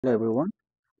Hello everyone.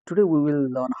 Today we will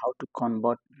learn how to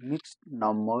convert mixed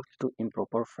numbers to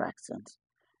improper fractions.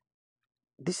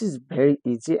 This is very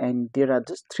easy and there are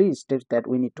just three steps that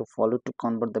we need to follow to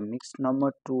convert the mixed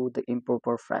number to the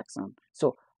improper fraction.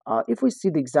 If we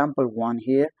see the example 1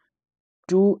 here,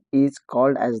 2 is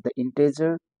called as the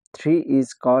integer, 3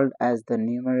 is called as the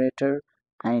numerator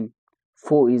and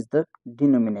 4 is the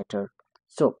denominator.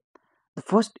 So the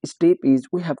first step is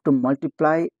we have to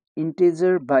multiply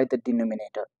integer by the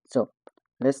denominator. So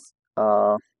let's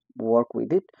work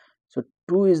with it. So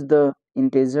 2 is the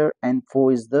integer and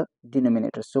 4 is the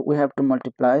denominator. So we have to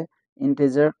multiply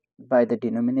integer by the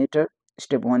denominator.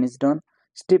 Step 1 is done.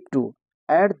 Step 2,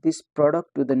 add this product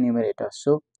to the numerator.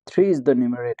 So 3 is the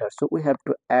numerator. So we have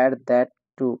to add that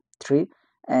to 3.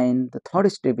 And the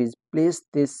third step is place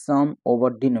this sum over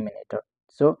denominator.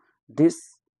 So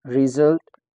this result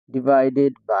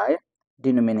divided by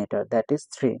denominator, that is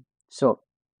 3. So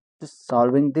just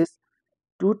solving this,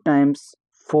 2 times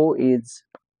 4 is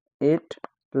 8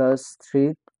 plus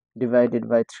 3 divided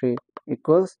by 3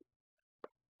 equals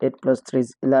 8 plus 3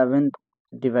 is 11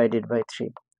 divided by 3.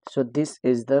 So this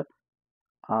is the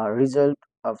result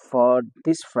for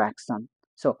this fraction.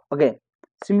 So again,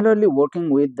 similarly working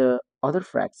with the other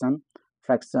fraction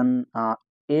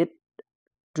 8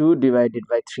 2 divided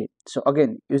by 3. So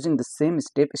again using the same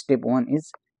step 1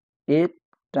 is 8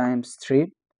 times 3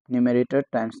 numerator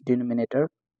times denominator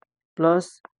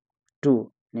plus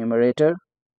 2 numerator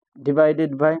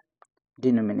divided by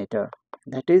denominator,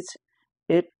 that is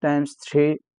 8 times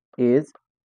 3 is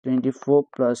 24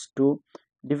 plus 2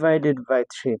 divided by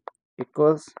 3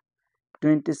 equals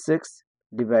 26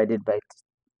 divided by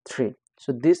 3.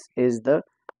 So this is the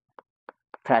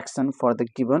fraction for the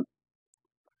given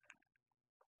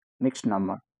mixed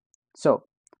number. So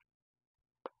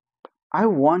I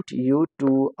want you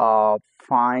to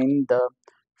find the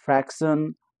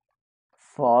fraction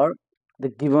for the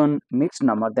given mixed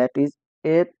number, that is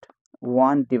 8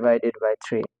 1 divided by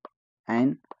 3,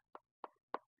 and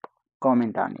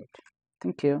comment on it.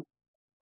 Thank you.